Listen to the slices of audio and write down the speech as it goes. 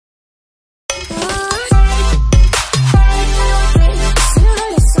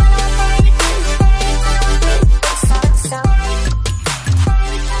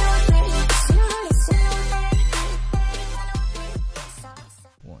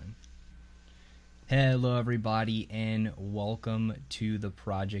Hello, everybody, and welcome to the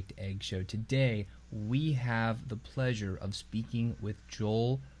Project Egg Show. Today, we have the pleasure of speaking with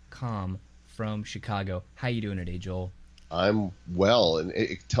Joel Comm from Chicago. How you doing today, Joel? I'm well, and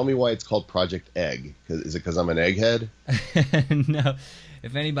tell me why it's called Project Egg. Is it because I'm an egghead? No,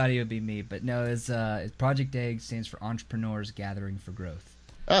 if anybody, it would be me. But no, it's Project Egg stands for Entrepreneurs Gathering for Growth.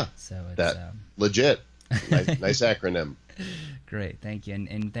 So it's That legit. Nice acronym. Great, thank you,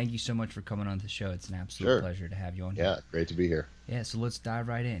 and thank you so much for coming on the show. It's an absolute pleasure to have you on here. Yeah, great to be here. Yeah, so let's dive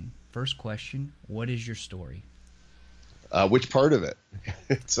right in. First question: what is your story? Which part of it?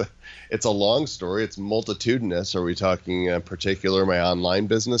 It's a long story. It's multitudinous. Are we talking in particular my online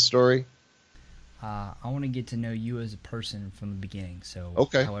business story? I want to get to know you as a person from the beginning. So,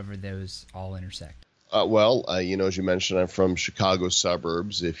 okay. However those all intersect. As you mentioned, I'm from Chicago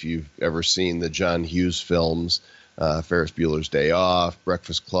suburbs. If you've ever seen the John Hughes films, Ferris Bueller's Day Off,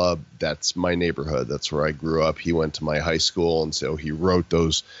 Breakfast Club, that's my neighborhood. That's where I grew up. He went to my high school, and so he wrote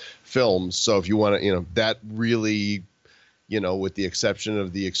those films. So if you want to, that really, with the exception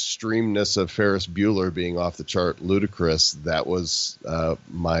of the extremeness of Ferris Bueller being off the chart ludicrous, that was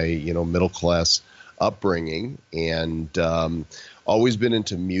my, middle class upbringing, and always been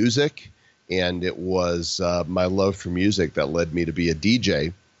into music. And it was my love for music that led me to be a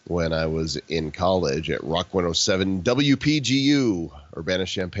DJ when I was in college at Rock 107 WPGU,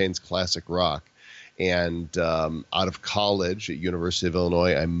 Urbana-Champaign's classic rock. And out of college at University of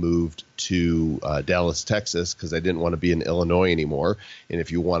Illinois, I moved to Dallas, Texas, because I didn't want to be in Illinois anymore. And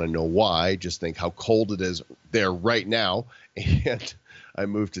if you want to know why, just think how cold it is there right now. And I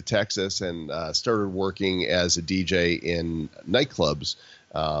moved to Texas and started working as a DJ in nightclubs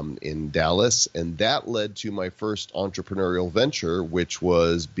in Dallas, and that led to my first entrepreneurial venture, which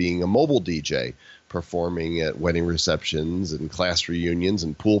was being a mobile DJ, performing at wedding receptions and class reunions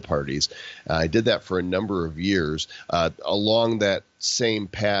and pool parties. I did that for a number of years. Along that same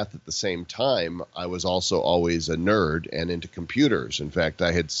path at the same time, I was also always a nerd and into computers. In fact,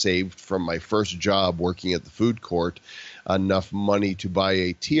 I had saved from my first job working at the food court enough money to buy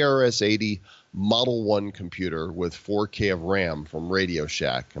a TRS-80 Model 1 computer with 4K of RAM from Radio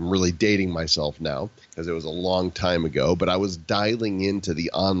Shack. I'm really dating myself now because it was a long time ago, but I was dialing into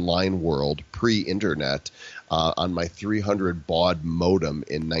the online world pre-internet on my 300 baud modem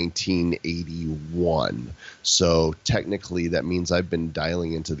in 1981. So technically that means I've been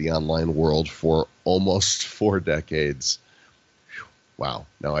dialing into the online world for almost 4 decades. Wow,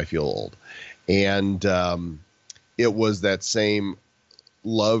 now I feel old. And it was that same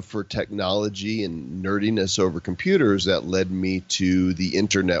love for technology and nerdiness over computers that led me to the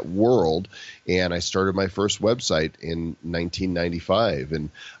internet world. And I started my first website in 1995. And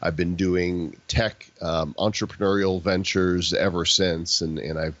I've been doing tech entrepreneurial ventures ever since.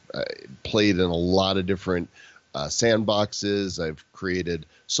 And I've played in a lot of different sandboxes. I've created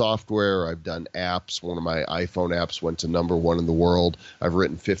software. I've done apps. One of my iPhone apps went to #1 in the world. I've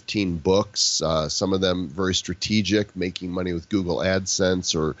written 15 books, some of them very strategic, making money with Google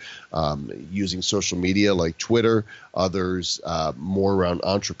AdSense or using social media like Twitter. Others more around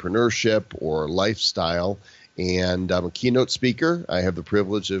entrepreneurship or lifestyle. And I'm a keynote speaker. I have the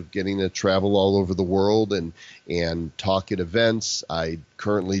privilege of getting to travel all over the world and talk at events. I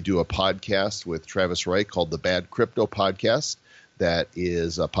currently do a podcast with Travis Wright called the Bad Crypto Podcast. That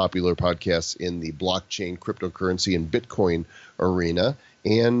is a popular podcast in the blockchain, cryptocurrency, and Bitcoin arena.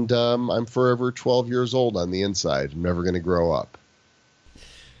 And I'm forever 12 years old on the inside. I'm never going to grow up.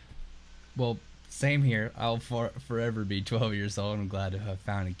 Well, same here. I'll forever be 12 years old. I'm glad to have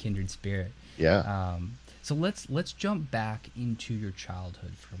found a kindred spirit. Yeah. So let's jump back into your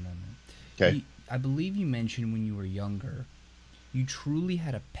childhood for a moment. Okay. I believe you mentioned when you were younger, you truly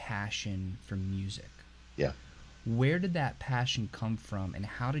had a passion for music. Yeah. Where did that passion come from, and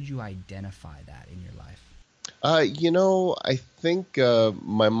how did you identify that in your life? I think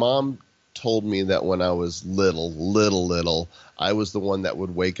my mom told me that when I was little, I was the one that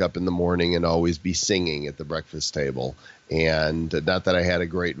would wake up in the morning and always be singing at the breakfast table. And not that I had a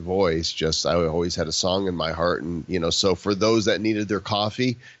great voice, just I always had a song in my heart. And, so for those that needed their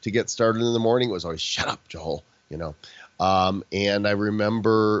coffee to get started in the morning, it was always, shut up, Joel, and I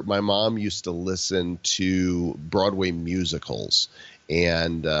remember my mom used to listen to Broadway musicals.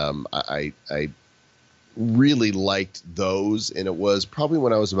 And I really liked those, and it was probably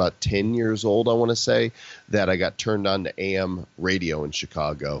when I was about 10 years old, I want to say, that I got turned on to AM radio in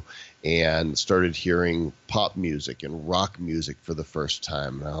Chicago and started hearing pop music and rock music for the first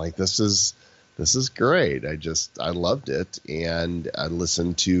time. And I'm like, this is great. I loved it, and I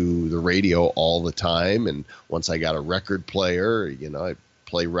listened to the radio all the time. And once I got a record player, I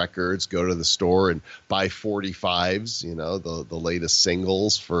play records, go to the store and buy 45s, the latest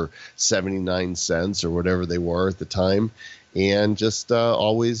singles for 79 cents or whatever they were at the time, and just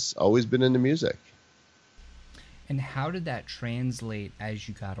always been into music. And how did that translate as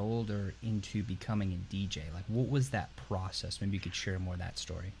you got older into becoming a DJ? Like, what was that process? Maybe you could share more of that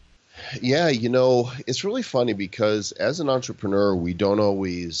story. Yeah, it's really funny because as an entrepreneur, we don't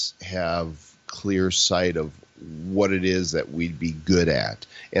always have clear sight of what it is that we'd be good at.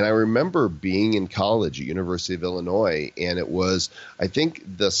 And I remember being in college at University of Illinois, and it was, I think,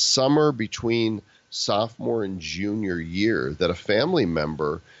 the summer between sophomore and junior year that a family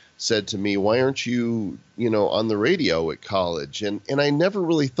member said to me, "Why aren't you, on the radio at college?" And I never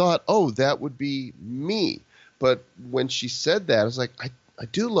really thought, oh, that would be me. But when she said that, I was like, I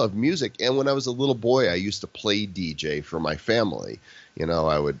do love music. And when I was a little boy, I used to play DJ for my family.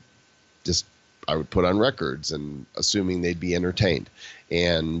 I would put on records and assuming they'd be entertained.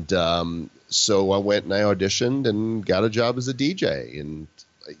 And so I went and I auditioned and got a job as a DJ. And,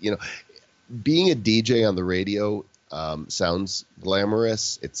 being a DJ on the radio sounds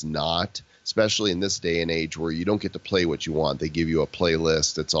glamorous. It's not, especially in this day and age where you don't get to play what you want. They give you a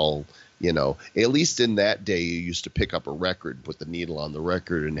playlist. It's all, at least in that day, you used to pick up a record, put the needle on the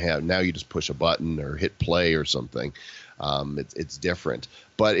record and now you just push a button or hit play or something. It's different,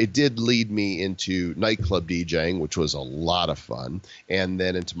 but it did lead me into nightclub DJing, which was a lot of fun, and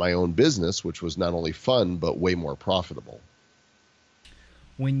then into my own business, which was not only fun, but way more profitable.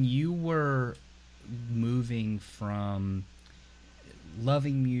 When you were moving from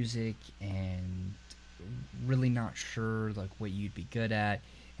loving music and really not sure like what you'd be good at,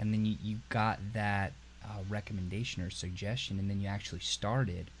 and then you got that recommendation or suggestion, and then you actually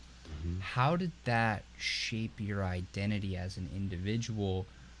started, how did that shape your identity as an individual?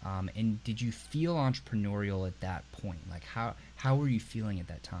 And did you feel entrepreneurial at that point? Like how were you feeling at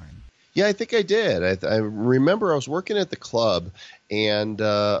that time? Yeah, I think I did. I remember I was working at the club, and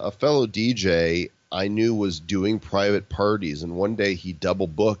a fellow DJ I knew was doing private parties. And one day he double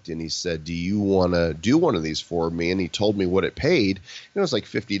booked and he said, "Do you want to do one of these for me?" And he told me what it paid. It was like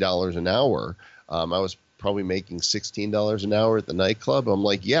 $50 an hour. I was probably making $16 an hour at the nightclub. I'm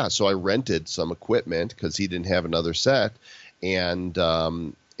like, yeah. So I rented some equipment because he didn't have another set. And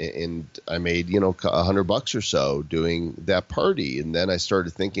I made, $100 or so doing that party. And then I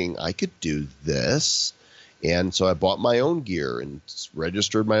started thinking I could do this. And so I bought my own gear and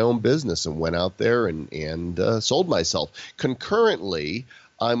registered my own business and went out there and sold myself. Concurrently,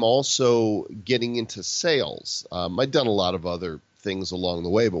 I'm also getting into sales. I'd done a lot of other things along the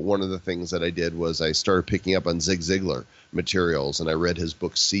way, but one of the things that I did was I started picking up on Zig Ziglar materials, and I read his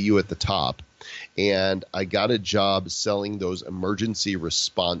book, See You at the Top. And I got a job selling those emergency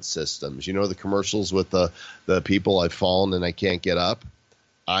response systems. The commercials with the people, I've fallen and I can't get up.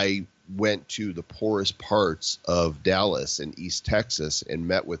 I went to the poorest parts of Dallas and East Texas and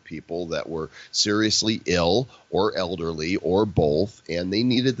met with people that were seriously ill or elderly or both, and they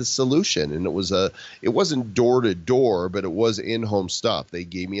needed the solution. And it wasn't door to door, but it was in-home stuff. They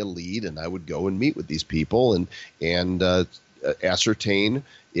gave me a lead, and I would go and meet with these people and ascertain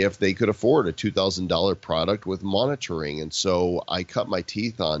if they could afford a $2,000 product with monitoring. And so I cut my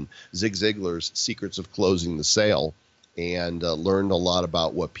teeth on Zig Ziglar's Secrets of Closing the Sale, and learned a lot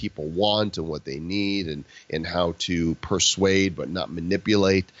about what people want and what they need and how to persuade but not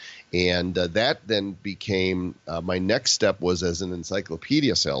manipulate. And that then became my next step was as an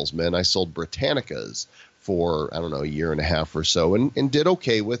encyclopedia salesman. I sold Britannicas for, I don't know, a year and a half or so and did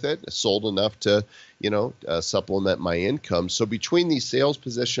okay with it. I sold enough to, supplement my income. So between these sales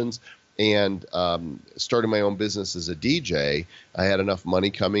positions and starting my own business as a DJ, I had enough money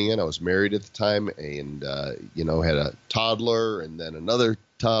coming in. I was married at the time and, had a toddler and then another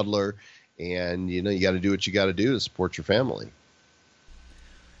toddler. And, you got to do what you got to do to support your family.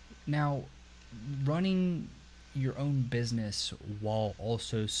 Now, running your own business while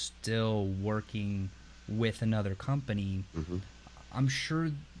also still working with another company, I'm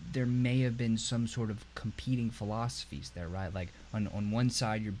sure there may have been some sort of competing philosophies there, right? Like on one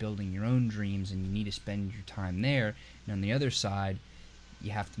side, you're building your own dreams and you need to spend your time there. And on the other side,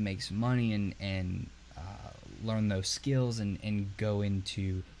 you have to make some money and learn those skills and go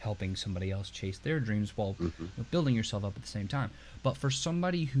into helping somebody else chase their dreams while building yourself up at the same time. But for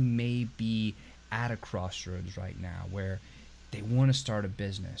somebody who may be at a crossroads right now where they want to start a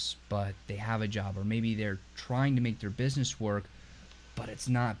business, but they have a job, or maybe they're trying to make their business work, but it's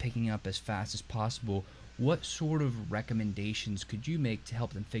not picking up as fast as possible, what sort of recommendations could you make to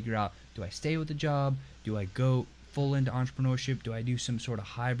help them figure out, do I stay with the job? Do I go full into entrepreneurship? Do I do some sort of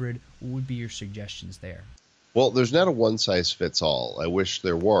hybrid? What would be your suggestions there? Well, there's not a one size fits all. I wish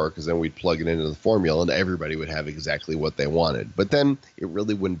there were, because then we'd plug it into the formula and everybody would have exactly what they wanted. But then it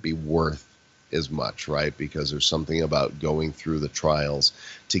really wouldn't be worth as much, right? Because there's something about going through the trials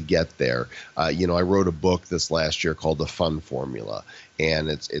to get there. I wrote a book this last year called The Fun Formula, and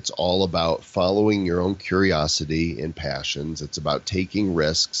it's all about following your own curiosity and passions. It's about taking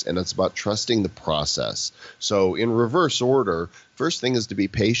risks, and it's about trusting the process. So in reverse order, first thing is to be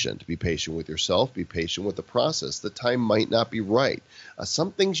patient. Be patient with yourself. Be patient with the process. The time might not be right.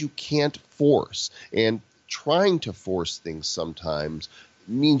 Some things you can't force, and trying to force things sometimes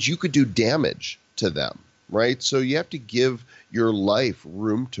means you could do damage to them, right? So you have to give your life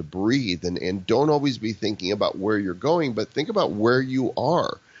room to breathe, and don't always be thinking about where you're going, but think about where you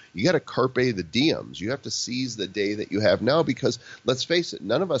are. You got to carpe the diems. You have to seize the day that you have now, because let's face it,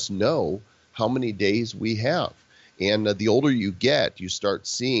 none of us know how many days we have. And the older you get, you start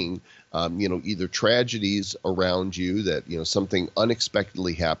seeing, either tragedies around you that, something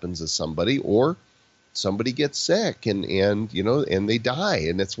unexpectedly happens to somebody, or somebody gets sick and they die,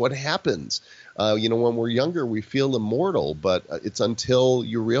 and that's what happens. When we're younger, we feel immortal, but it's until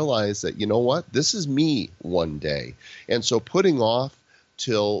you realize that, this is me one day. And so putting off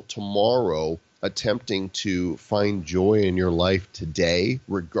till tomorrow, attempting to find joy in your life today,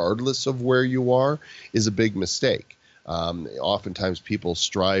 regardless of where you are, is a big mistake. Oftentimes people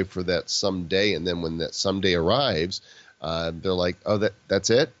strive for that someday, and then when that someday arrives, they're like, oh, that's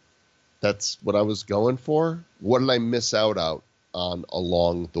it? That's what I was going for? What did I miss out on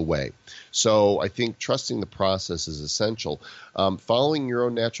along the way? So I think trusting the process is essential. Following your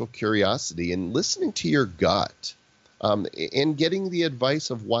own natural curiosity and listening to your gut, and getting the advice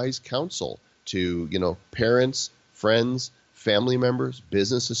of wise counsel to, parents, friends, family members,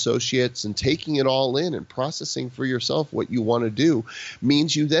 business associates, and taking it all in and processing for yourself what you want to do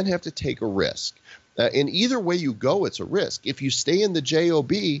means you then have to take a risk. And either way you go, it's a risk. If you stay in the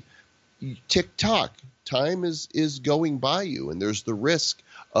job, tick-tock, time is going by you, and there's the risk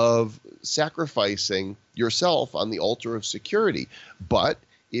of sacrificing yourself on the altar of security. But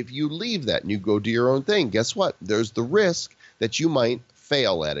if you leave that and you go do your own thing, guess what? There's the risk that you might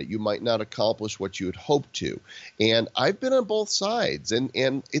fail at it. You might not accomplish what you had hoped to. And I've been on both sides, and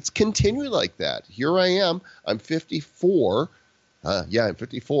it's continually like that. Here I am. I'm 54. I'm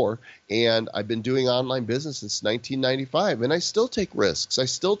 54, and I've been doing online business since 1995, and I still take risks. I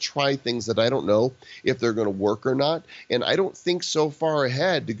still try things that I don't know if they're going to work or not, and I don't think so far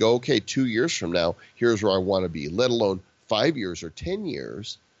ahead to go, okay, 2 years from now, here's where I want to be, let alone 5 years or 10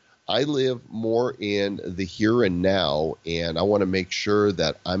 years. I live more in the here and now, and I want to make sure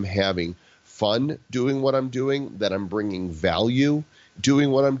that I'm having fun doing what I'm doing, that I'm bringing value doing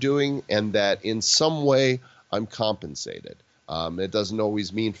what I'm doing, and that in some way I'm compensated. It doesn't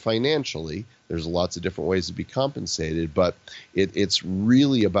always mean financially. There's lots of different ways to be compensated, but it's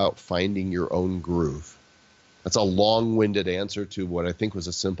really about finding your own groove. That's a long-winded answer to what I think was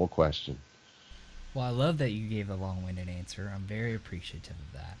a simple question. Well, I love that you gave a long-winded answer. I'm very appreciative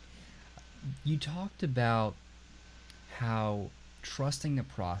of that. You talked about how trusting the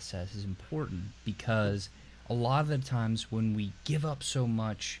process is important, because a lot of the times when we give up so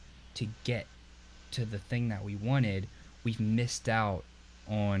much to get to the thing that we wanted, we've missed out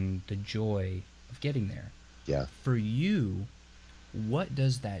on the joy of getting there. Yeah. For you, what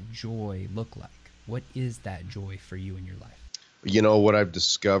does that joy look like? What is that joy for you in your life? What I've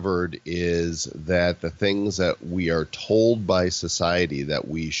discovered is that the things that we are told by society that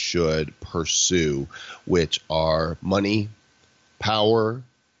we should pursue, which are money, power,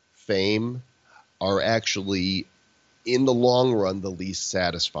 fame, are actually, in the long run, the least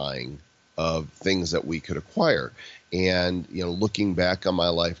satisfying of things that we could acquire. And, looking back on my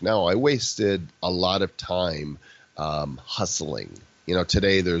life now, I wasted a lot of time hustling.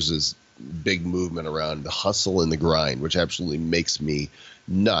 Today there's this big movement around the hustle and the grind, which absolutely makes me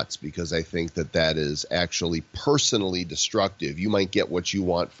nuts, because I think that is actually personally destructive. You might get what you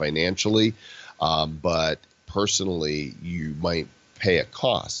want financially, but personally you might pay a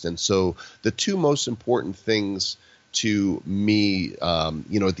cost. And so the two most important things to me,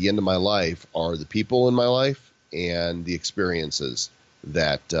 at the end of my life, are the people in my life and the experiences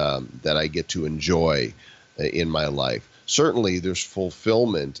that I get to enjoy in my life. Certainly, there's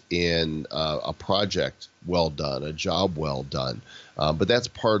fulfillment in a project well done, a job well done, but that's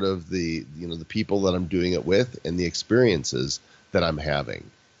part of the people that I'm doing it with and the experiences that I'm having.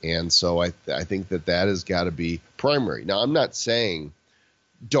 And so I think that has got to be primary. Now, I'm not saying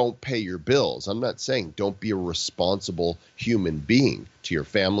don't pay your bills. I'm not saying don't be a responsible human being to your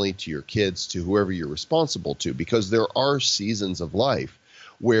family, to your kids, to whoever you're responsible to, because there are seasons of life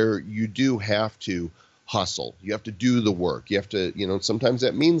where you do have to hustle. You have to do the work. You have to, sometimes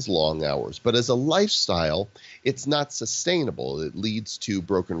that means long hours. But as a lifestyle, it's not sustainable. It leads to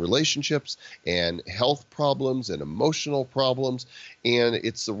broken relationships and health problems and emotional problems. And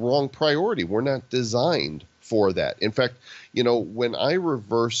it's the wrong priority. We're not designed for that. In fact, when I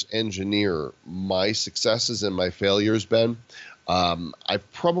reverse engineer my successes and my failures, Ben,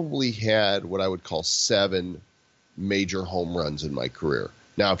 I've probably had what I would call 7 major home runs in my career.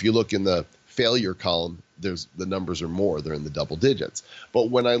 Now, if you look in the failure column, the numbers are more. They're in the double digits. But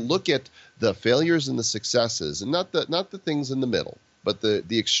when I look at the failures and the successes, and not the things in the middle, but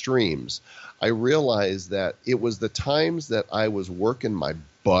the extremes, I realized that it was the times that I was working my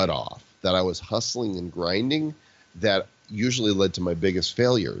butt off, that I was hustling and grinding, that usually led to my biggest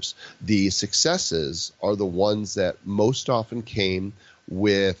failures. The successes are the ones that most often came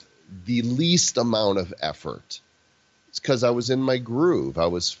with the least amount of effort. It's because I was in my groove. I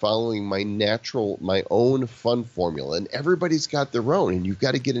was following my own fun formula. And everybody's got their own. And you've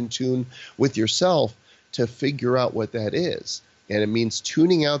got to get in tune with yourself to figure out what that is. And it means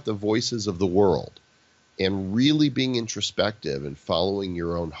tuning out the voices of the world and really being introspective and following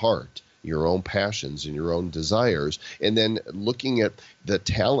your own heart, your own passions and your own desires, and then looking at the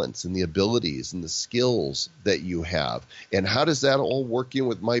talents and the abilities and the skills that you have. And how does that all work in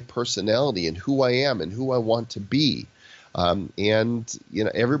with my personality and who I am and who I want to be?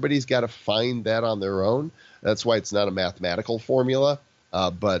 Everybody's got to find that on their own. That's why it's not a mathematical formula,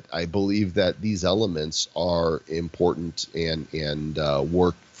 but I believe that these elements are important and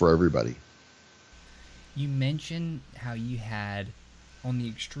work for everybody. You mentioned how you had, on the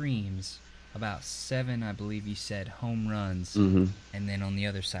extremes, about 7, I believe you said, home runs, and then on the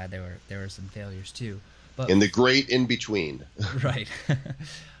other side there were some failures too. But in the great in between, right.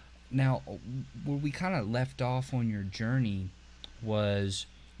 Now, where we kind of left off on your journey was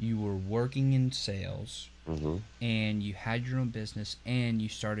you were working in sales, and you had your own business, and you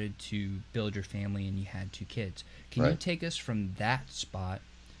started to build your family, and you had 2 kids. Can you take us from that spot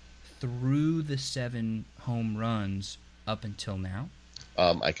through the 7 home runs up until now?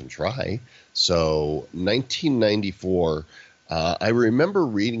 I can try. So 1994, I remember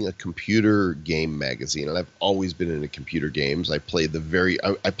reading a computer game magazine, and I've always been into computer games. I played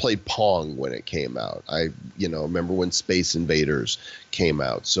I played Pong when it came out. I remember when Space Invaders came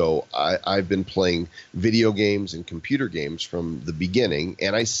out. So I've been playing video games and computer games from the beginning,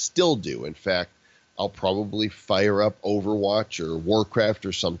 and I still do. In fact, I'll probably fire up Overwatch or Warcraft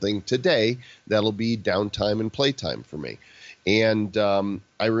or something today. That'll be downtime and playtime for me. And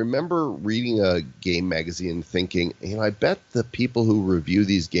I remember reading a game magazine thinking, I bet the people who review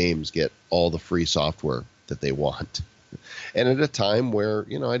these games get all the free software that they want. And at a time where,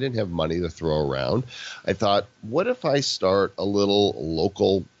 I didn't have money to throw around, I thought, what if I start a little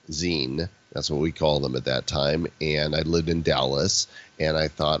local zine? That's what we called them at that time. And I lived in Dallas. And I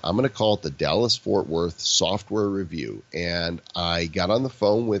thought, I'm going to call it the Dallas-Fort Worth Software Review. And I got on the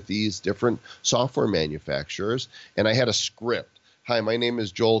phone with these different software manufacturers, and I had a script. Hi, my name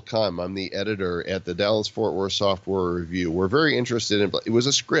is Joel Comm. I'm the editor at the Dallas-Fort Worth Software Review. We're very interested in – it was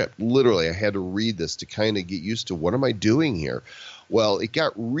a script. Literally, I had to read this to kind of get used to what am I doing here. Well, it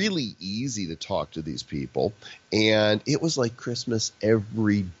got really easy to talk to these people, and it was like Christmas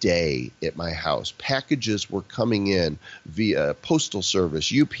every day at my house. Packages were coming in via postal service,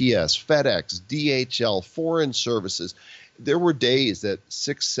 UPS, FedEx, DHL, foreign services. There were days that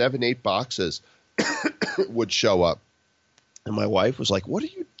 6, 7, 8 boxes would show up, and my wife was like, "What are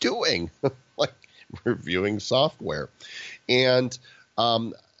you doing?" Like reviewing software. And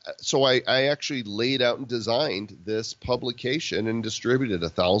so I actually laid out and designed this publication and distributed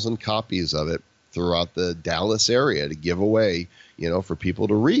 1,000 copies of it throughout the Dallas area to give away, for people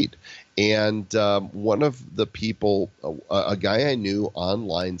to read. And one of the people, a guy I knew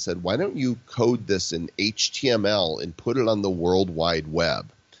online, said, "Why don't you code this in HTML and put it on the World Wide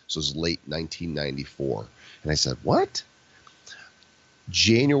Web?" So it was late 1994. And I said, "What?"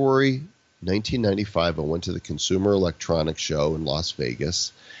 January 1995, I went to the Consumer Electronics Show in Las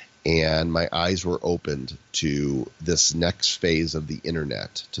Vegas, and my eyes were opened to this next phase of the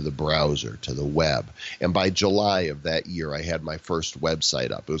internet, to the browser, to the web. And by July of that year, I had my first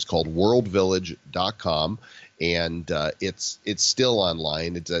website up. It was called worldvillage.com, and it's still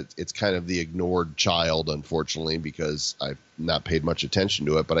online. It's kind of the ignored child, unfortunately, because I've not paid much attention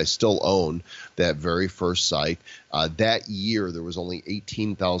to it, but I still own that very first site. That year, there was only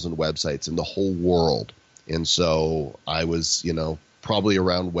 18,000 websites in the whole world. And so I was, probably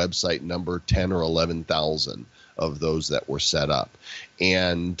around website number 10 or 11,000 of those that were set up.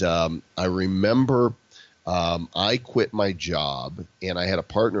 And I remember I quit my job, and I had a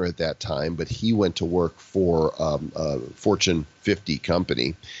partner at that time, but he went to work for a Fortune 50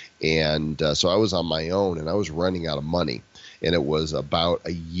 company. And so I was on my own, and I was running out of money. And it was about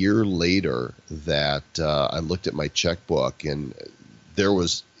a year later that I looked at my checkbook, and there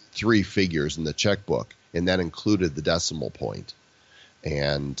was three figures in the checkbook, and that included the decimal point.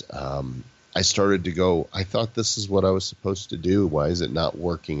 And I started to go, I thought this is what I was supposed to do. Why is it not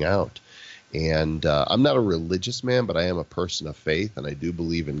working out? And I'm not a religious man, but I am a person of faith, and I do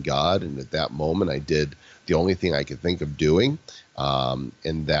believe in God. And at that moment, I did the only thing I could think of doing,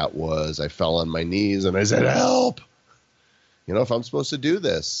 and that was I fell on my knees and I said, help! If I'm supposed to do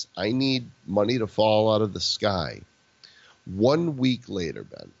this, I need money to fall out of the sky. 1 week later,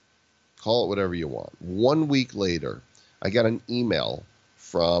 Ben, call it whatever you want. 1 week later, I got an email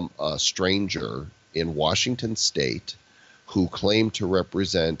from a stranger in Washington State who claimed to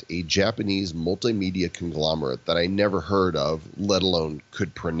represent a Japanese multimedia conglomerate that I never heard of, let alone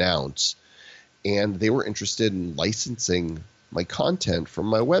could pronounce. And they were interested in licensing my content from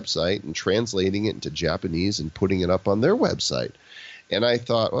my website and translating it into Japanese and putting it up on their website. And I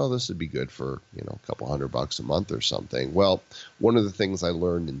thought, well, this would be good for, a couple $100 a month or something. Well, one of the things I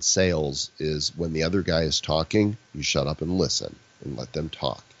learned in sales is when the other guy is talking, you shut up and listen and let them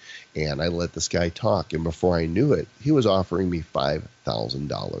talk. And I let this guy talk. And before I knew it, he was offering me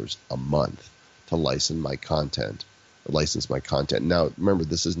 $5,000 a month to license my content. Now, remember,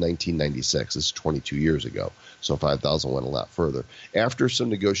 this is 1996. This is 22 years ago. So 5,000 went a lot further. After some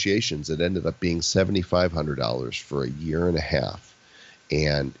negotiations, it ended up being $7,500 for a year and a half.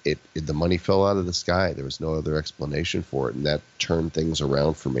 And the money fell out of the sky. There was no other explanation for it. And that turned things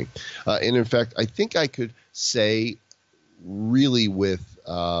around for me. And in fact, I think I could say really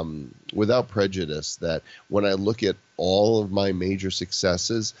without prejudice that when I look at all of my major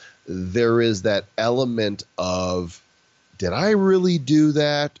successes, there is that element of, did I really do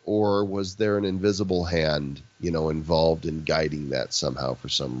that, or was there an invisible hand, involved in guiding that somehow for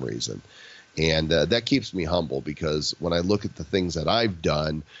some reason? And that keeps me humble, because when I look at the things that I've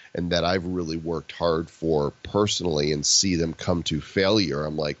done and that I've really worked hard for personally and see them come to failure,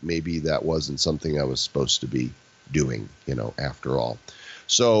 I'm like, maybe that wasn't something I was supposed to be doing, after all.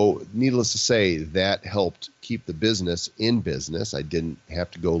 So needless to say, that helped keep the business in business. I didn't have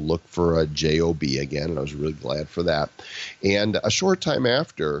to go look for a job again, and I was really glad for that. And a short time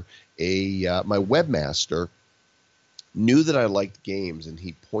after, my webmaster knew that I liked games, and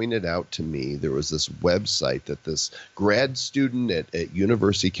he pointed out to me there was this website that this grad student at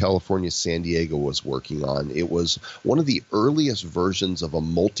University of California, San Diego was working on. It was one of the earliest versions of a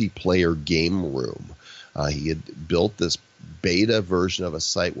multiplayer game room. He had built this beta version of a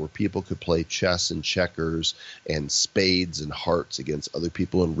site where people could play chess and checkers and spades and hearts against other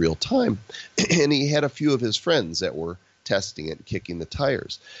people in real time. And he had a few of his friends that were testing it, kicking the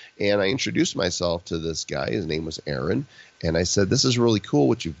tires. And I introduced myself to this guy. His name was Aaron. And I said, this is really cool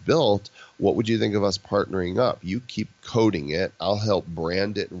what you've built. What would you think of us partnering up? You keep coding it. I'll help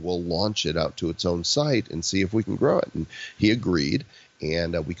brand it, and we'll launch it out to its own site and see if we can grow it. And he agreed.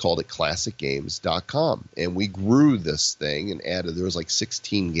 And we called it ClassicGames.com. And we grew this thing and added, there was like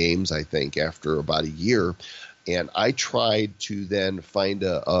 16 games, I think, after about a year. And I tried to then find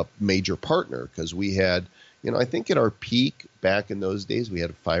a major partner, because we had, I think at our peak back in those days, we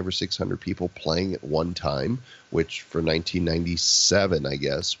had 500 or 600 people playing at one time, which for 1997, I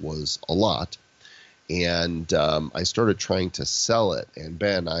guess, was a lot. And I started trying to sell it. And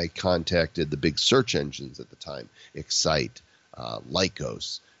Ben, I contacted the big search engines at the time, Excite,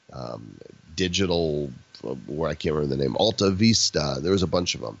 Lycos, Digital, where I can't remember the name, Alta Vista. There was a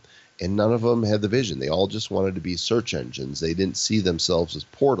bunch of them. And none of them had the vision. They all just wanted to be search engines. They didn't see themselves as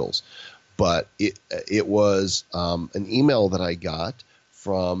portals. But it was an email that I got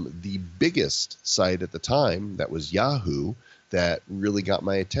from the biggest site at the time, that was Yahoo, that really got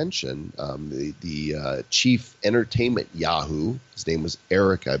my attention. The chief entertainment Yahoo, his name was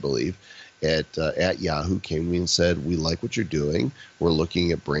Eric, I believe, at Yahoo, came to me and said, we like what you're doing. We're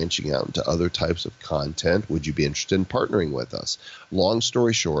looking at branching out into other types of content. Would you be interested in partnering with us? Long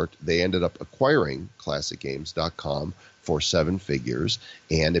story short, they ended up acquiring ClassicGames.com for 7 figures,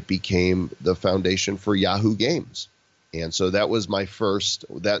 and it became the foundation for Yahoo Games. And so that was my first,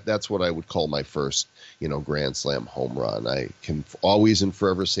 that's what I would call my first, Grand Slam home run. I can always and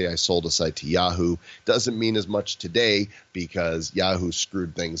forever say I sold a site to Yahoo. Doesn't mean as much today, because Yahoo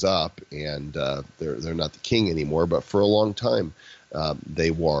screwed things up, and they're not the king anymore. But for a long time,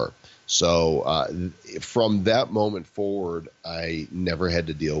 they were. So from that moment forward, I never had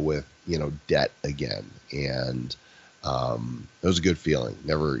to deal with, debt again. And It was a good feeling.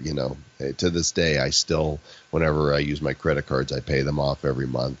 Never, to this day, I still, whenever I use my credit cards, I pay them off every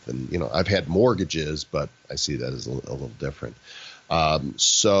month. And, I've had mortgages, but I see that as a little different. Then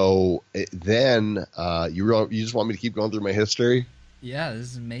you just want me to keep going through my history? Yeah,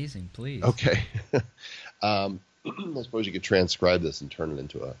 this is amazing. Please. Okay. I suppose you could transcribe this and turn it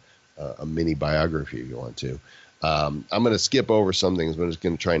into a mini biography if you want to. I'm going to skip over some things, but I'm just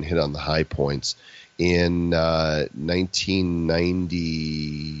going to try and hit on the high points. In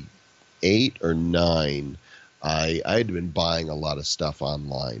 1998 or 9, I had been buying a lot of stuff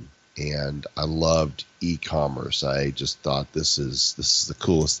online, and I loved e-commerce. I just thought this is the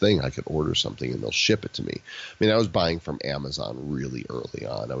coolest thing. I could order something and they'll ship it to me. I mean, I was buying from Amazon really early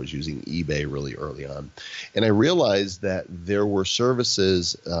on. I was using eBay really early on, and I realized that there were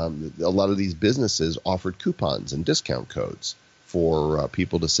services. A lot of these businesses offered coupons and discount codes for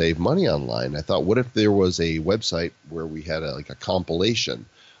people to save money online. I thought, what if there was a website where we had a compilation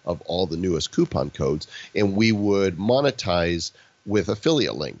of all the newest coupon codes, and we would monetize with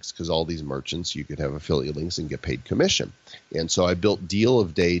affiliate links, because all these merchants, you could have affiliate links and get paid commission. And so I built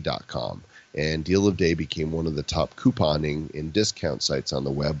dealofday.com, and Deal of Day became one of the top couponing and discount sites on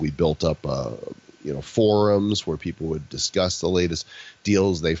the web. We built up forums where people would discuss the latest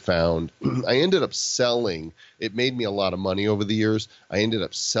deals they found. I ended up selling. It made me a lot of money over the years. I ended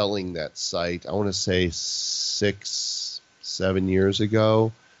up selling that site, I want to say 6-7 years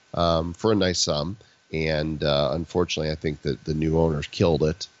ago, for a nice sum. And unfortunately, I think that the new owners killed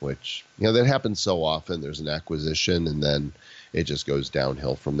it, which, that happens so often. There's an acquisition, and then it just goes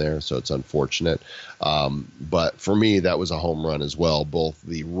downhill from there. So it's unfortunate. But for me, that was a home run as well. Both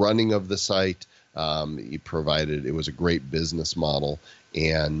the running of the site, it was a great business model,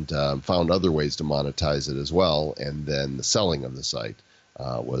 and found other ways to monetize it as well. And then the selling of the site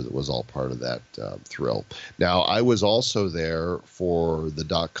was all part of that thrill. Now, I was also there for the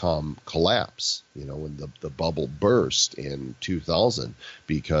dot-com collapse, when the bubble burst in 2000,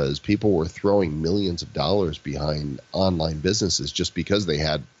 because people were throwing millions of dollars behind online businesses just because they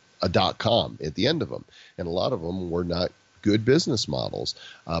had a .com at the end of them. And a lot of them were not good business models.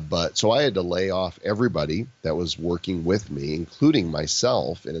 So I had to lay off everybody that was working with me, including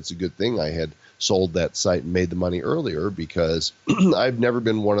myself. And it's a good thing I had sold that site and made the money earlier, because I've never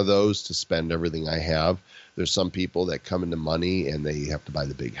been one of those to spend everything I have. There's some people that come into money and they have to buy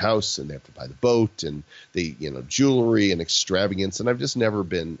the big house and they have to buy the boat and jewelry and extravagance. And I've just never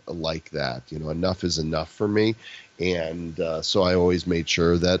been like that. Enough is enough for me. And so I always made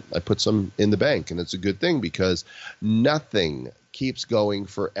sure that I put some in the bank. And it's a good thing, because nothing keeps going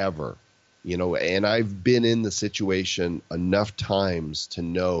forever. And I've been in the situation enough times to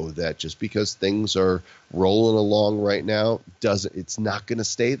know that just because things are rolling along right now, it's not going to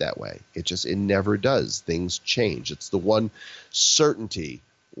stay that way. It never does. Things change. It's the one certainty,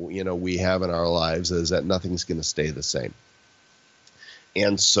 we have in our lives, is that nothing's going to stay the same.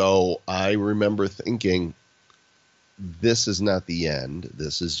 And so I remember thinking, this is not the end.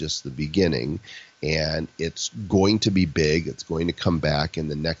 This is just the beginning. And it's going to be big. It's going to come back, and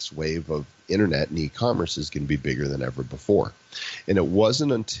the next wave of internet and e-commerce is going to be bigger than ever before. And it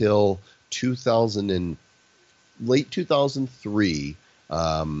wasn't until late 2003,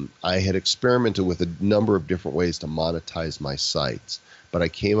 I had experimented with a number of different ways to monetize my sites, but I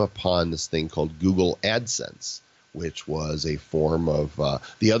came upon this thing called Google AdSense, which was a form of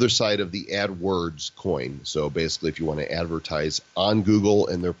the other side of the AdWords coin. So basically, if you want to advertise on Google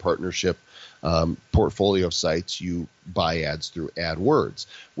and their partnership portfolio of sites, you buy ads through AdWords.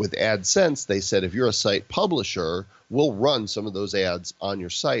 With AdSense, they said, if you're a site publisher, we'll run some of those ads on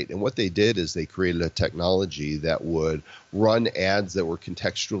your site. And what they did is they created a technology that would run ads that were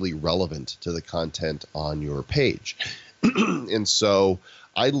contextually relevant to the content on your page. And so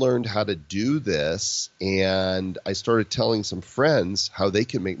I learned how to do this, and I started telling some friends how they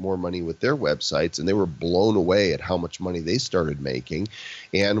could make more money with their websites, and they were blown away at how much money they started making.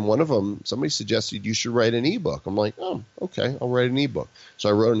 And one of them, somebody suggested you should write an ebook. I'm like, oh, okay, I'll write an ebook. So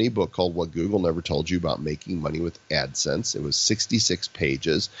I wrote an ebook called What Google Never Told You About Making Money with AdSense. It was 66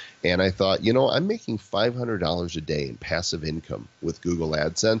 pages, and I thought, I'm making $500 a day in passive income with Google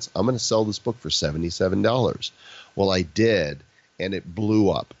AdSense. I'm going to sell this book for $77. Well, I did. And it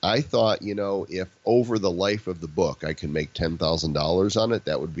blew up. I thought, if over the life of the book I can make $10,000 on it,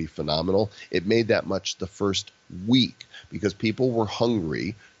 that would be phenomenal. It made that much the first week because people were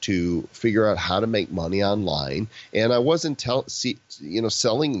hungry to figure out how to make money online. And I wasn't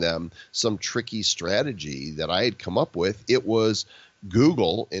selling them some tricky strategy that I had come up with. It was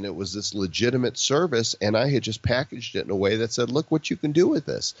Google, and it was this legitimate service, and I had just packaged it in a way that said, look what you can do with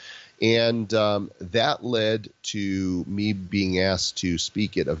this. And that led to me being asked to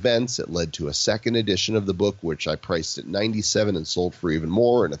speak at events. It led to a second edition of the book, which I priced at $97 and sold for even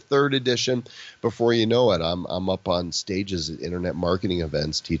more, and a third edition. Before you know it, I'm up on stages at internet marketing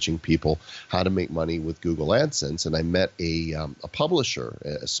events teaching people how to make money with Google AdSense. And I met a publisher,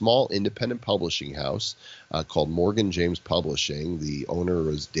 a small independent publishing house called Morgan James Publishing. The owner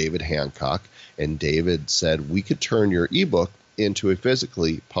was David Hancock, and David said, we could turn your ebook into a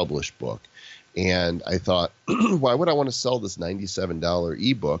physically published book. And I thought, why would I want to sell this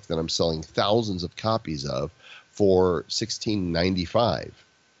 $97 ebook that I'm selling thousands of copies of for $16.95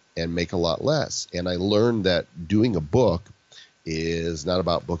 and make a lot less? And I learned that doing a book is not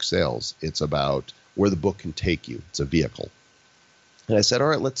about book sales. It's about where the book can take you. It's a vehicle. And I said, all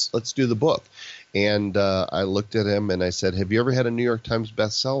right, let's do the book. And I looked at him and I said, have you ever had a New York Times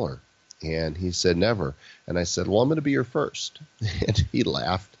bestseller? And he said, never. And I said, well, I'm going to be your first. And he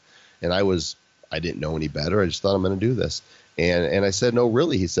laughed. And I didn't know any better. I just thought, I'm going to do this. And I said, no,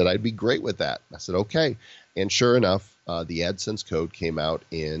 really? He said, I'd be great with that. I said, okay. And sure enough, the AdSense code came out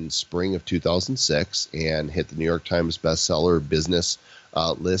in spring of 2006 and hit the New York Times bestseller business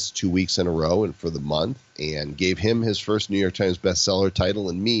list 2 weeks in a row and for the month, and gave him his first New York Times bestseller title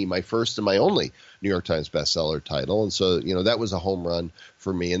and me my first and my only New York Times bestseller title. And so, that was a home run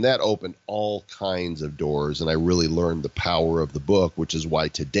for me, and that opened all kinds of doors, and I really learned the power of the book, which is why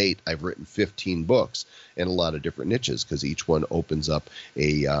to date I've written 15 books in a lot of different niches, because each one opens up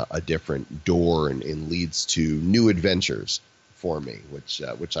a different door and leads to new adventures for me, which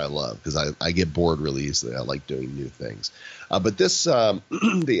I love, because I get bored really easily. I like doing new things. But this, the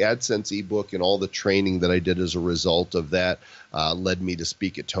AdSense ebook and all the training that I did as a result of that led me to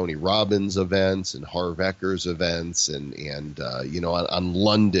speak at Tony Robbins events and Harv Ekker's events, and on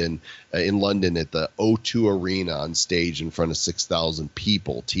London, in London at the O2 Arena on stage in front of 6,000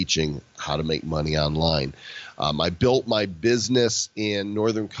 people teaching how to make money online. I built my business in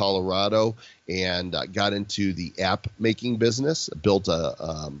northern Colorado and got into the app making business. Built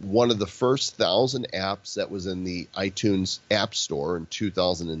one of the first 1,000 apps that was in the iTunes App Store in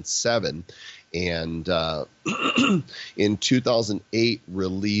 2007. And in 2008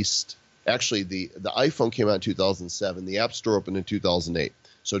 released, actually the iPhone came out in 2007. The App Store opened in 2008.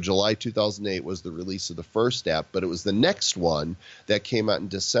 So July 2008 was the release of the first app, but it was the next one that came out in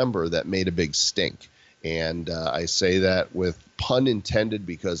December that made a big stink. And I say that with pun intended,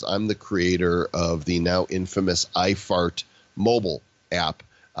 because I'm the creator of the now infamous iFart mobile app,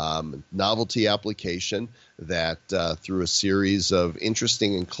 novelty application that through a series of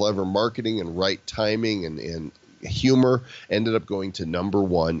interesting and clever marketing and right timing and humor ended up going to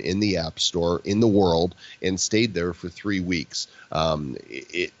 #1 in the App Store in the world and stayed there for 3 weeks.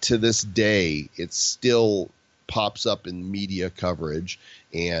 To this day, it still pops up in media coverage,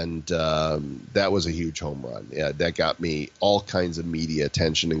 and that was a huge home run. Yeah, that got me all kinds of media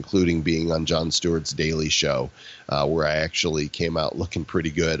attention, including being on Jon Stewart's Daily Show, where I actually came out looking pretty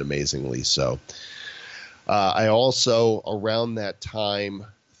good, amazingly so. I also, around that time,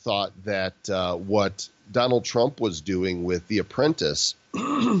 thought that what Donald Trump was doing with The Apprentice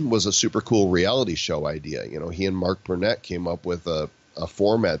was a super cool reality show idea. He and Mark Burnett came up with a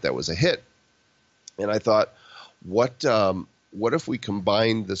format that was a hit. And I thought, what if we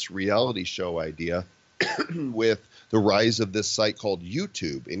combined this reality show idea with the rise of this site called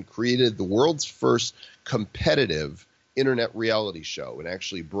YouTube and created the world's first competitive internet reality show, and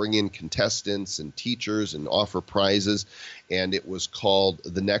actually bring in contestants and teachers and offer prizes? And it was called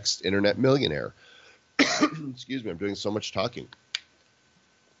The Next Internet Millionaire. Excuse me, I'm doing so much talking.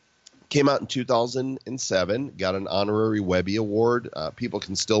 Came out in 2007, got an honorary Webby Award. People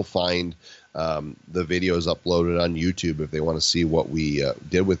can still find the videos uploaded on YouTube if they want to see what we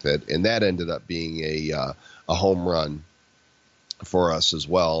did with it. And that ended up being a home run for us as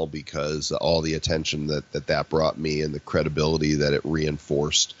well, because all the attention that brought me and the credibility that it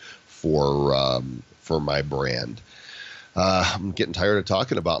reinforced for my brand. I'm getting tired of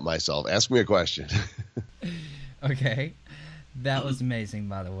talking about myself. Ask me a question. Okay. That was amazing,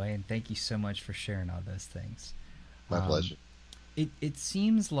 by the way, and thank you so much for sharing all those things. My pleasure. It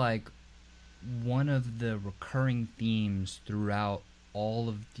seems like one of the recurring themes throughout all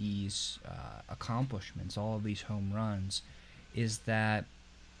of these accomplishments, all of these home runs, is that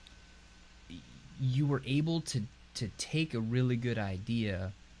you were able to take a really good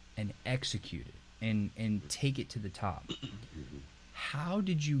idea and execute it and take it to the top. How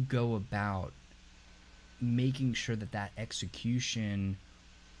did you go about making sure that execution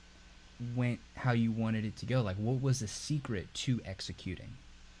went how you wanted it to go? Like, what was the secret to executing?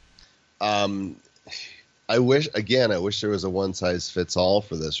 Um, I wish there was a one size fits all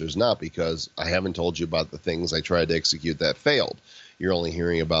for this. There's not, because I haven't told you about the things I tried to execute that failed. You're only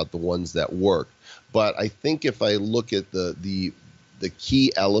hearing about the ones that work. But I think if I look at the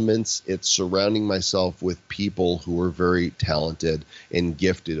key elements, it's surrounding myself with people who are very talented and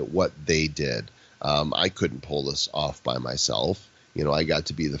gifted at what they did. I couldn't pull this off by myself. I got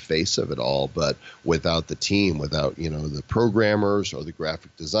to be the face of it all, but without the team, without, the programmers or the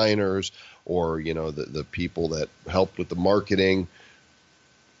graphic designers or, the people that helped with the marketing,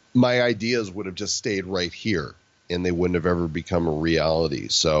 my ideas would have just stayed right here and they wouldn't have ever become a reality.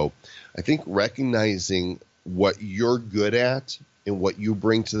 So I think recognizing what you're good at and what you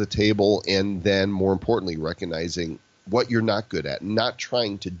bring to the table, and then more importantly, recognizing what you're not good at, not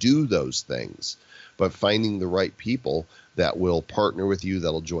trying to do those things, but finding the right people that will partner with you,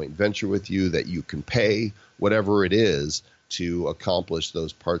 that'll joint venture with you, that you can pay, whatever it is, to accomplish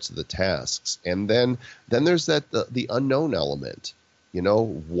those parts of the tasks. And then there's the unknown element.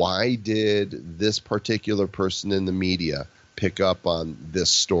 Why did this particular person in the media pick up on this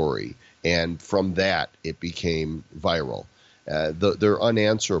story? And from that, it became viral. They're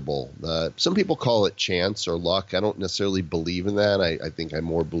unanswerable. Some people call it chance or luck. I don't necessarily believe in that. I think I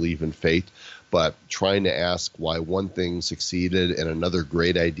more believe in fate. But trying to ask why one thing succeeded and another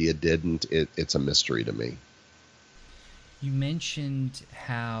great idea didn't, it's a mystery to me. You mentioned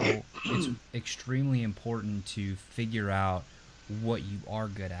how it's extremely important to figure out what you are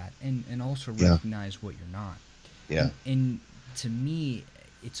good at and also recognize what you're not. Yeah. And to me,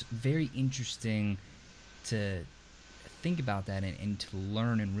 it's very interesting to think about that and to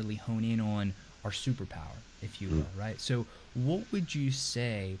learn and really hone in on our superpower, if you will, right? So what would you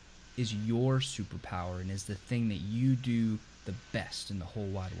say is your superpower and is the thing that you do the best in the whole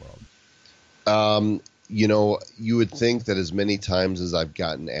wide world? You would think that as many times as I've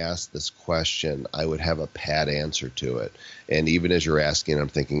gotten asked this question, I would have a pat answer to it. And even as you're asking, I'm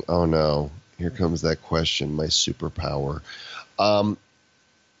thinking, oh no, here comes that question, my superpower.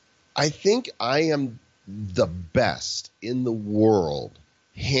 I think I am the best in the world,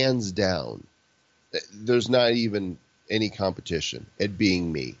 hands down. There's not even any competition at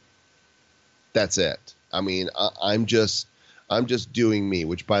being me. That's it. I mean, I'm just doing me,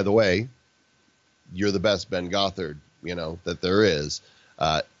 which, by the way, you're the best Ben Gothard, that there is.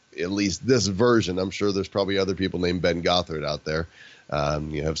 At least this version. I'm sure there's probably other people named Ben Gothard out there.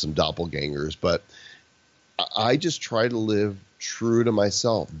 You have some doppelgangers, but I just try to live true to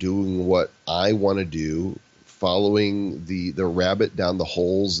myself, doing what I want to do, following the rabbit down the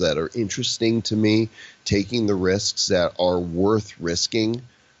holes that are interesting to me, taking the risks that are worth risking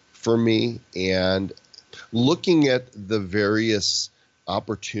for me, and looking at the various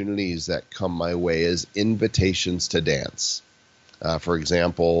opportunities that come my way as invitations to dance. For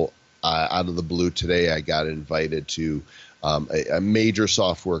example, out of the blue today, I got invited to a major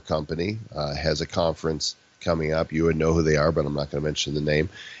software company, has a conference coming up. You would know who they are, but I'm not going to mention the name.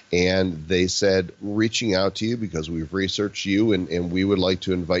 And they said, reaching out to you because we've researched you and we would like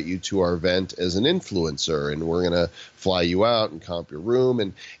to invite you to our event as an influencer. And we're going to fly you out and comp your room.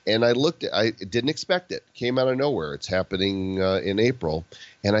 And I didn't expect it. Came out of nowhere. It's happening in April.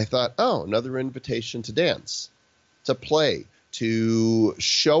 And I thought, oh, another invitation to dance, to play, to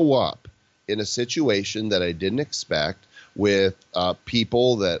show up in a situation that I didn't expect, with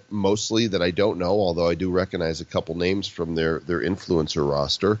people that mostly that I don't know, although I do recognize a couple names from their influencer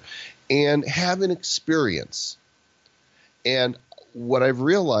roster, and have an experience. And what I've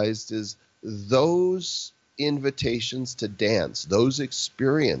realized is those invitations to dance, those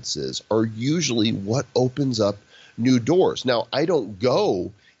experiences are usually what opens up new doors. Now, I don't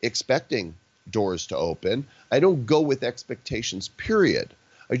go expecting doors to open. I don't go with expectations, period.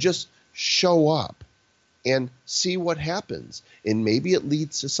 I just show up and see what happens. And maybe it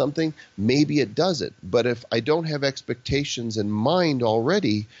leads to something, maybe it doesn't. But if I don't have expectations in mind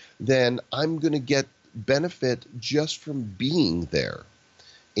already, then I'm going to get benefit just from being there.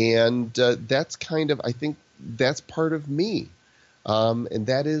 And that's kind of, I think that's part of me. And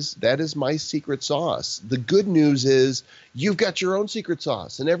that is my secret sauce. The good news is you've got your own secret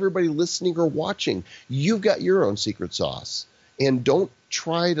sauce, and everybody listening or watching, you've got your own secret sauce. And don't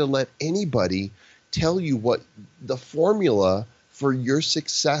try to let anybody tell you what the formula for your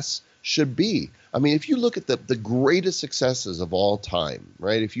success should be. I mean, if you look at the greatest successes of all time,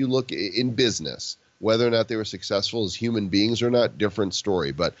 right? If you look in business, whether or not they were successful as human beings or not, different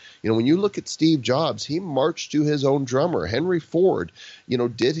story. But, when you look at Steve Jobs, he marched to his own drummer. Henry Ford,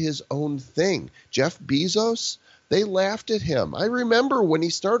 did his own thing. Jeff Bezos, They laughed at him. I remember when he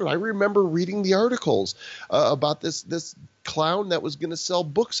started. I remember reading the articles about this clown that was going to sell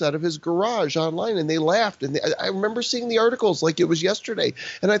books out of his garage online, and they laughed. And I remember seeing the articles like it was yesterday,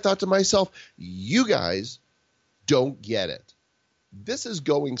 and I thought to myself, you guys don't get it. This is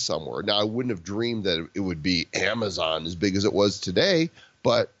going somewhere. Now, I wouldn't have dreamed that it would be Amazon as big as it was today,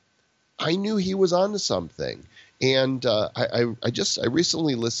 but I knew he was onto something. And I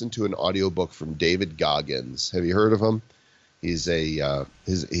recently listened to an audiobook from David Goggins. Have you heard of him? He's a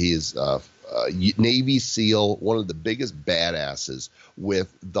Navy SEAL, one of the biggest badasses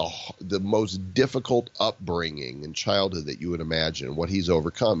with the most difficult upbringing and childhood that you would imagine, what he's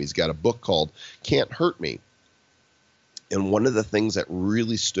overcome. He's got a book called Can't Hurt Me. And one of the things that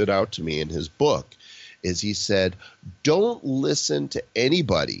really stood out to me in his book is he said, don't listen to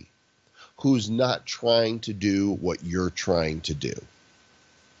anybody who's not trying to do what you're trying to do.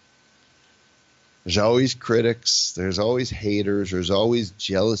 There's always critics. There's always haters. There's always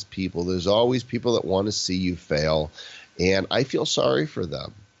jealous people. There's always people that want to see you fail. And I feel sorry for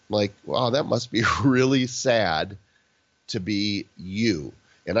them. Like, wow, that must be really sad to be you.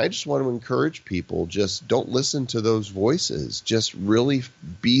 And I just want to encourage people, just don't listen to those voices. Just really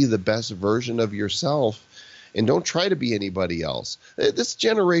be the best version of yourself. And don't try to be anybody else. This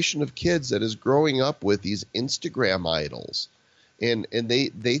generation of kids that is growing up with these Instagram idols, and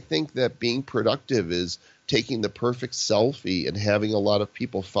they think that being productive is taking the perfect selfie and having a lot of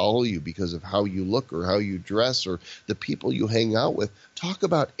people follow you because of how you look or how you dress or the people you hang out with. Talk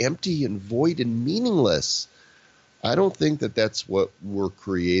about empty and void and meaningless. I don't think that that's what we're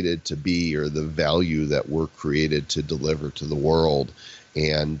created to be or the value that we're created to deliver to the world.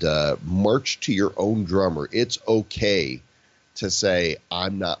 And march to your own drummer. It's okay to say,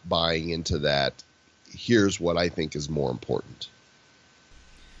 I'm not buying into that. Here's what I think is more important.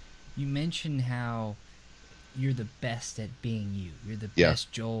 You mentioned how you're the best at being you. You're the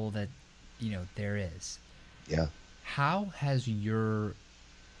best Joel that, there is. Yeah. How has your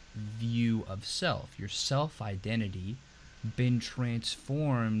view of self, your self-identity, been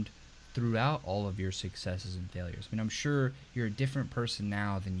transformed throughout all of your successes and failures? I mean, I'm sure you're a different person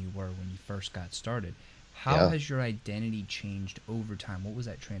now than you were when you first got started. How has your identity changed over time? What was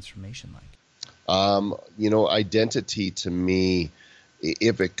that transformation like? Identity to me,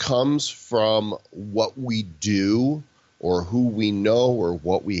 if it comes from what we do or who we know or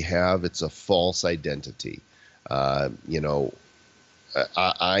what we have, it's a false identity. I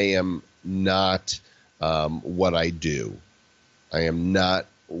am not what I do. I am not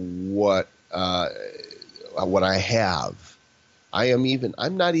what I have.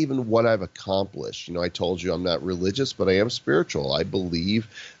 I'm not even what I've accomplished. I told you I'm not religious, but I am spiritual. I believe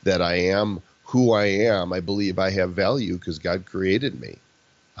that I am who I am. I believe I have value because God created me.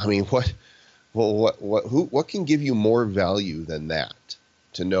 I mean, what can give you more value than that?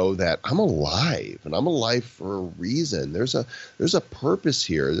 To know that I'm alive and I'm alive for a reason. There's a purpose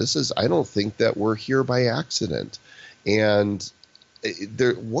here. I don't think that we're here by accident. And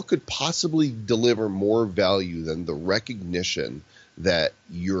what could possibly deliver more value than the recognition that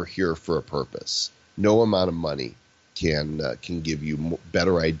you're here for a purpose? No amount of money can give you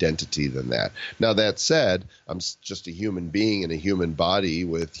better identity than that. Now, that said, I'm just a human being in a human body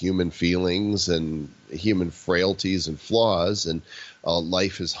with human feelings and human frailties and flaws, and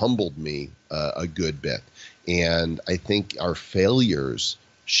life has humbled me a good bit. And I think our failures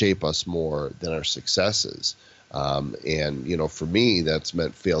shape us more than our successes. For me, that's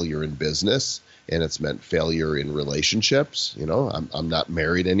meant failure in business, and it's meant failure in relationships. I'm not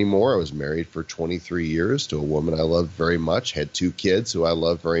married anymore. I was married for 23 years to a woman I loved very much, had 2 kids who I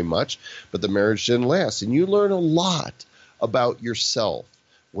love very much, but the marriage didn't last. And you learn a lot about yourself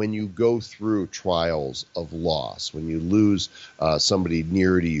when you go through trials of loss, when you lose somebody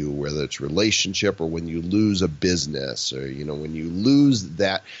near to you, whether it's relationship or when you lose a business, or when you lose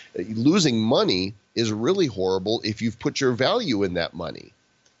that. Losing money is really horrible if you've put your value in that money.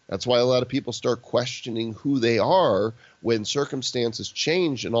 That's why a lot of people start questioning who they are when circumstances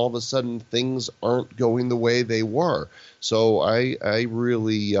change and all of a sudden things aren't going the way they were. So I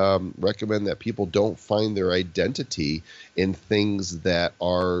really recommend that people don't find their identity in things that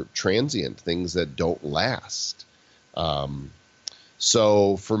are transient, things that don't last.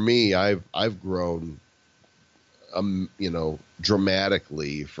 So for me, I've grown,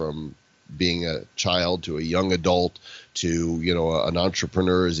 dramatically from being a child to a young adult to, an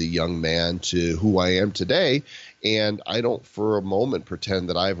entrepreneur as a young man to who I am today. And I don't for a moment pretend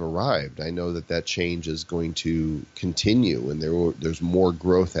that I've arrived. I know that that change is going to continue and there's more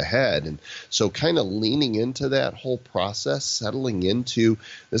growth ahead. And so kind of leaning into that whole process, settling into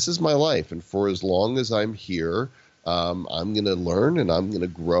this is my life. And for as long as I'm here, I'm going to learn and I'm going to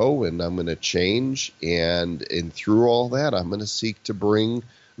grow and I'm going to change. And through all that, I'm going to seek to bring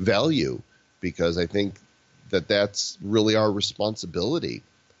value because I think that that's really our responsibility.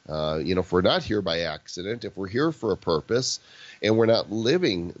 If we're not here by accident, if we're here for a purpose and we're not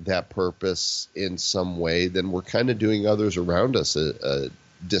living that purpose in some way, then we're kind of doing others around us a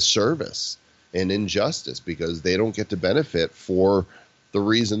disservice and injustice because they don't get to benefit for the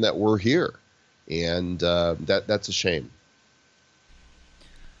reason that we're here. And that's a shame.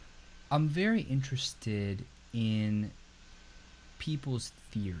 I'm very interested in people's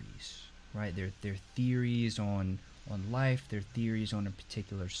theories, right? Their theories on life, their theories on a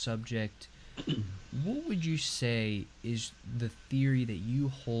particular subject. What would you say is the theory that you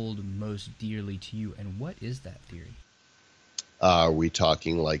hold most dearly to you, and what is that theory? Are we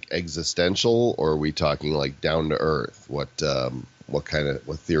talking like existential, or are we talking like down to earth? What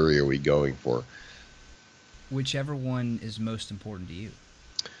theory are we going for? Whichever one is most important to you.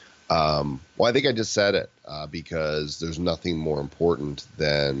 Well, I think I just said it because there's nothing more important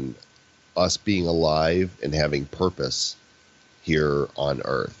than us being alive and having purpose here on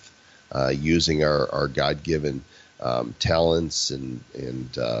earth, using our God-given talents and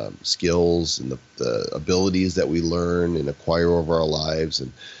skills and the abilities that we learn and acquire over our lives,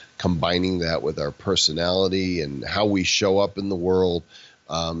 and combining that with our personality and how we show up in the world,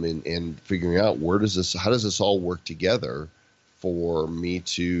 and figuring out how does this all work together for me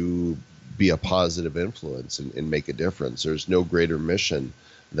to be a positive influence and make a difference. There's no greater mission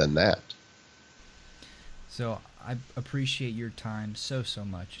than that. So I appreciate your time so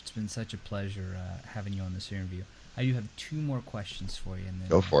much. It's been such a pleasure having you on this interview. I do have 2 more questions for you, and then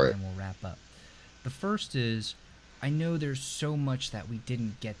Go for it. And we'll wrap up. The first is, I know there's so much that we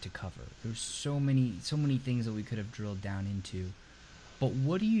didn't get to cover. There's so many things that we could have drilled down into. But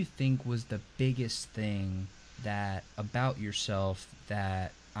what do you think was the biggest thing that about yourself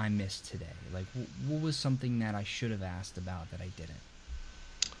that I missed today? Like, what was something that I should have asked about that I didn't?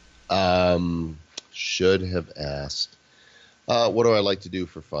 Should have asked. What do I like to do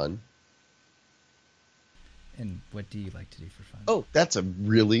for fun? And what do you like to do for fun? Oh, that's a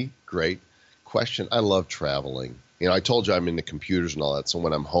really great question. I love traveling. I told you I'm into computers and all that. So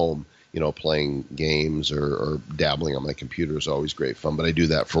when I'm home, playing games or dabbling on my computer is always great fun. But I do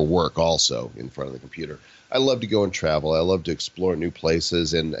that for work also in front of the computer. I love to go and travel. I love to explore new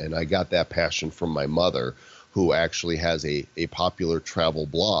places. And I got that passion from my mother, who actually has a popular travel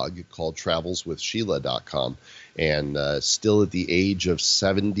blog called travelswithsheila.com. And still at the age of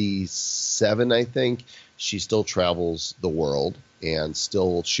 77, I think, she still travels the world and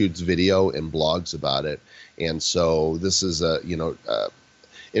still shoots video and blogs about it. And so this is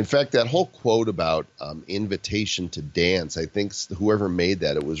in fact, that whole quote about invitation to dance, I think whoever made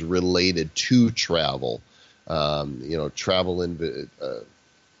that, it was related to travel.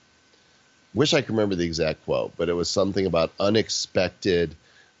 Wish I could remember the exact quote, but it was something about unexpected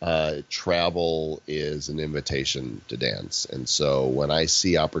travel is an invitation to dance. And so when I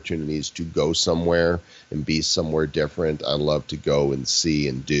see opportunities to go somewhere and be somewhere different, I love to go and see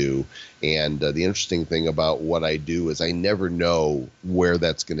and do. And the interesting thing about what I do is I never know where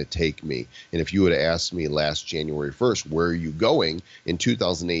that's going to take me. And if you would have asked me last January 1st, where are you going in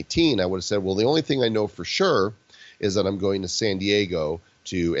 2018, I would have said, well, the only thing I know for sure is that I'm going to San Diego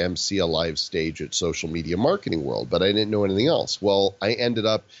to MC a live stage at Social Media Marketing World, but I didn't know anything else. Well, I ended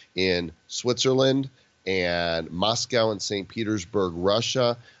up in Switzerland and Moscow and St. Petersburg,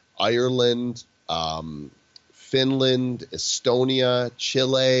 Russia, Ireland, Finland, Estonia,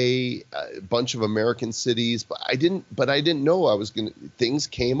 Chile, a bunch of American cities, but I didn't know I was going to. Things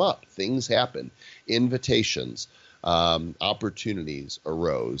came up, things happened, invitations, opportunities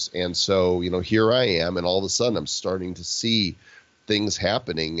arose, and so here I am, and all of a sudden I'm starting to see things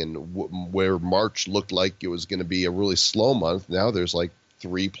happening, and where March looked like it was going to be a really slow month, now there's like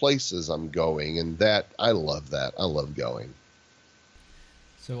 3 places I'm going, and I love that. I love going.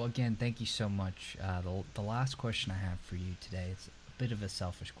 So again, thank you so much. The last question I have for you today, it's a bit of a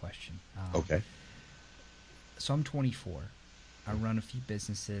selfish question. Okay. So I'm 24. I run a few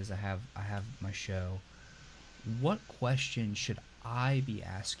businesses. I have my show. What question should I be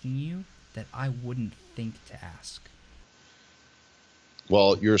asking you that I wouldn't think to ask?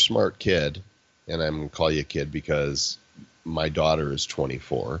 Well, you're a smart kid, and I'm going to call you a kid because my daughter is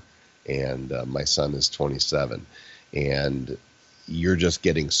 24 and my son is 27. And you're just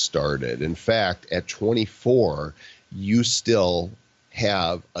getting started. In fact, at 24, you still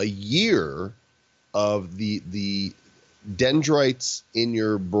have a year of the dendrites in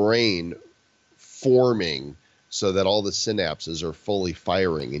your brain forming so that all the synapses are fully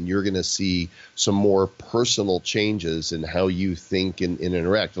firing, and you're going to see some more personal changes in how you think and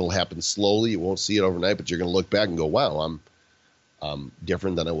interact. It'll happen slowly. You won't see it overnight, but you're going to look back and go, wow, I'm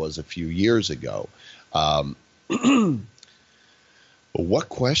different than I was a few years ago. What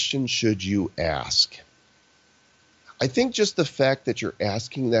question should you ask? I think just the fact that you're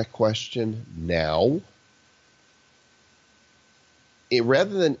asking that question now,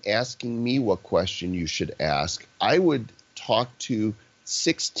 rather than asking me what question you should ask, I would talk to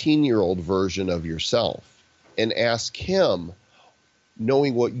 16-year-old version of yourself and ask him,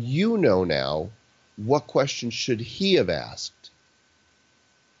 knowing what you know now, what question should he have asked?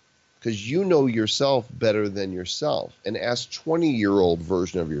 Because you know yourself better than yourself, and ask 20-year-old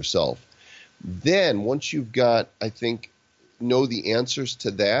version of yourself. Then once you've got, I think, know the answers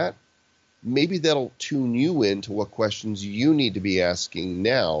to that, maybe that'll tune you into what questions you need to be asking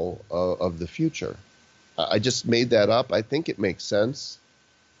now of the future. I just made that up. I think it makes sense.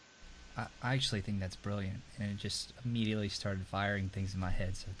 I actually think that's brilliant, and it just immediately started firing things in my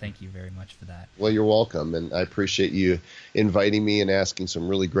head, so thank you very much for that. Well, you're welcome, and I appreciate you inviting me and asking some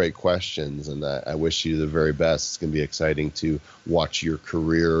really great questions, and I wish you the very best. It's going to be exciting to watch your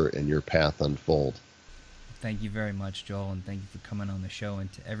career and your path unfold. Thank you very much, Joel, and thank you for coming on the show.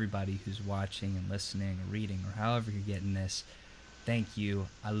 And to everybody who's watching and listening or reading or however you're getting this, thank you.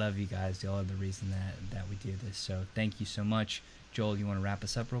 I love you guys. Y'all are the reason that we do this. So thank you so much. Joel, you want to wrap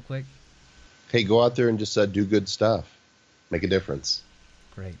us up real quick? Hey, go out there and just do good stuff. Make a difference.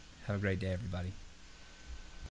 Great. Have a great day, everybody.